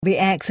The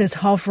axe is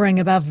hovering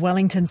above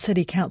Wellington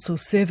City Council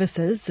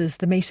services as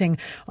the meeting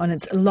on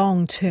its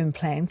long-term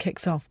plan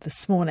kicks off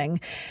this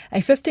morning. A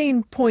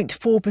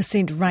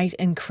 15.4% rate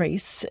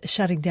increase,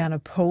 shutting down a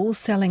pool,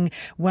 selling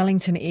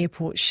Wellington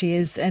Airport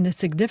shares and a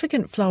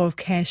significant flow of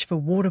cash for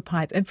water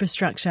pipe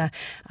infrastructure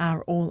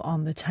are all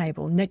on the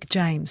table. Nick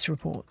James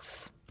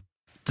reports.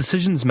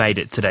 Decisions made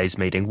at today's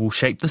meeting will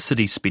shape the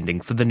city's spending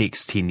for the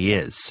next 10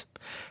 years.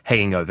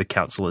 Hanging over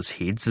councillors'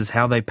 heads is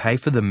how they pay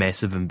for the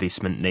massive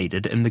investment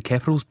needed in the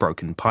capital's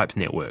broken pipe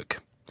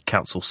network.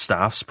 Council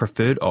staff's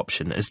preferred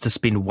option is to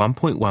spend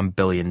 $1.1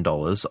 billion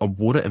on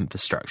water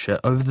infrastructure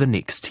over the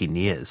next 10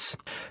 years.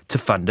 To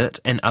fund it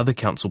and other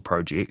council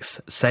projects,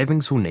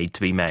 savings will need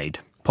to be made.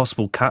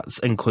 Possible cuts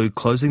include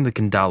closing the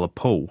Kandala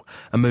pool,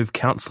 a move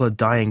councillor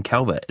Diane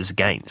Calvert is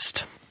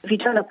against. If you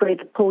don't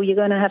upgrade the pool, you're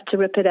going to have to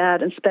rip it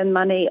out and spend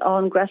money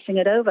on grassing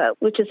it over,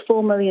 which is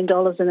 $4 million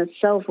in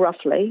itself,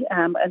 roughly,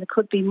 and it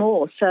could be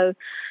more. So,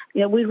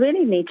 we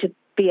really need to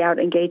be out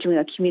engaging with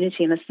our community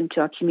and listening to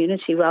our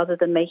community rather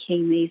than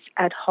making these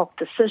ad hoc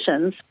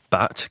decisions.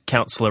 But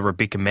Councillor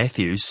Rebecca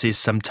Matthews says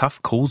some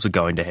tough calls are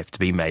going to have to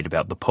be made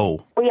about the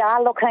pool. We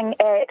are looking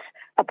at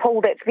a pool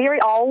that's very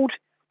old,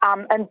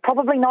 and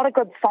probably not a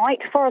good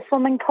site for a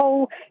swimming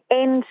pool.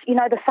 And,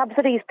 the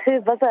subsidies per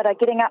visit are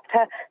getting up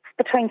to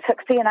between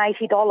 $60 and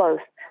 $80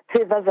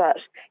 per visit.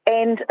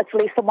 And it's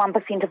less than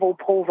 1% of all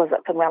pool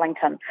visits in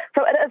Wellington.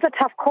 So it is a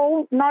tough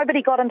call.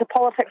 Nobody got into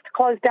politics to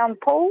close down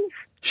pools.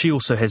 She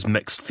also has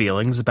mixed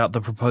feelings about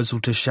the proposal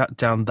to shut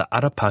down the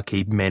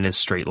Arapaki Manor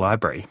Street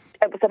Library.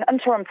 It was an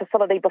interim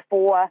facility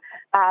before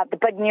the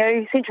big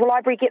new central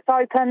library gets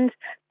opened,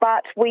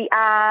 but we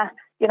are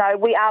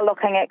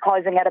looking at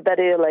closing it a bit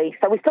early.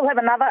 So we still have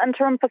another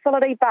interim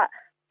facility, but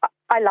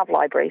I love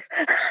libraries,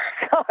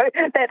 so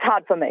that's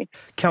hard for me.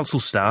 Council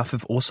staff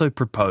have also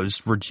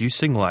proposed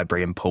reducing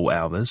library and pool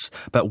hours,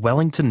 but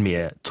Wellington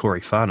Mayor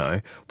Tory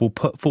Whanau will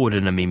put forward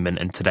an amendment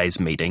in today's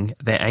meeting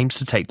that aims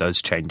to take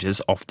those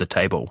changes off the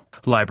table.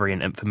 Library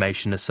and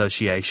Information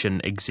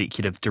Association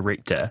Executive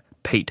Director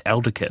Pete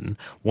Elderkin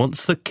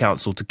wants the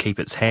council to keep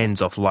its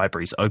hands off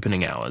libraries'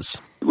 opening hours.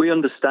 We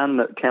understand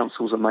that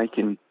councils are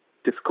making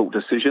difficult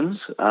decisions,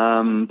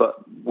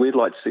 but we'd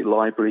like to see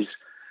libraries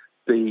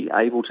be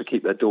able to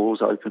keep their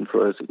doors open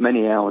for as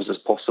many hours as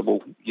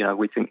possible.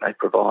 We think they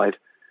provide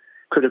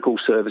critical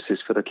services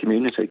for the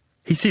community.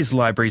 He says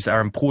libraries are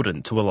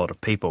important to a lot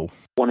of people.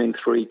 1 in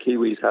 3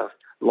 Kiwis have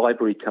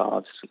library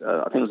cards.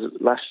 I think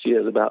last year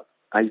was about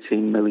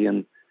 18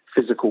 million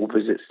physical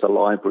visits to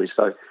libraries.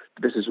 So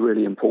this is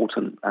really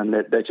important, and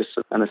they're just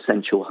an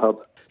essential hub.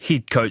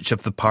 Head coach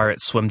of the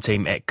Pirates swim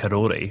team at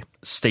Karori,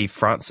 Steve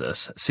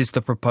Francis, says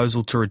the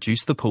proposal to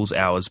reduce the pool's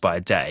hours by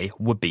a day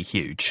would be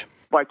huge.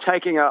 By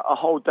taking a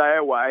whole day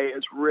away,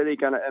 it's really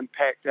going to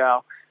impact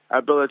our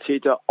ability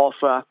to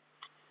offer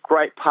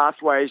great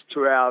pathways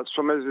to our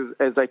swimmers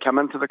as they come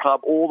into the club,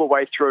 all the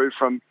way through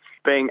from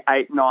being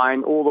 8,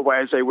 9, all the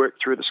way as they work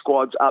through the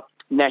squads up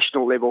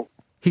national level.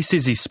 He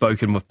says he's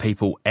spoken with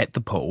people at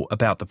the pool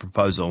about the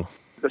proposal.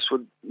 This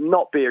would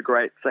not be a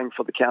great thing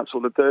for the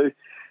council to do.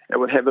 It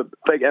would have a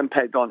big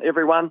impact on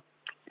everyone,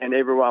 and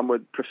everyone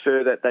would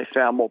prefer that they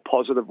found more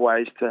positive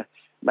ways to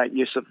make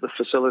use of the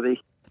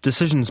facility.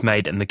 Decisions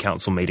made in the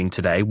council meeting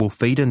today will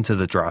feed into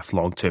the draft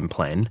long-term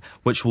plan,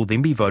 which will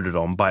then be voted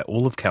on by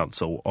all of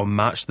council on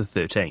March the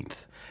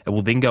 13th. It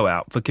will then go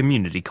out for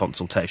community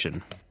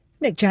consultation.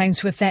 Nick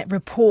James with that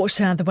report.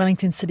 The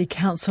Wellington City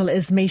Council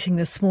is meeting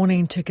this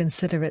morning to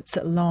consider its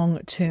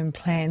long-term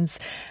plans.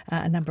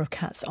 A number of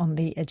cuts on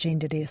the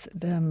agenda.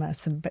 There's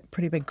some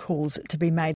pretty big calls to be made.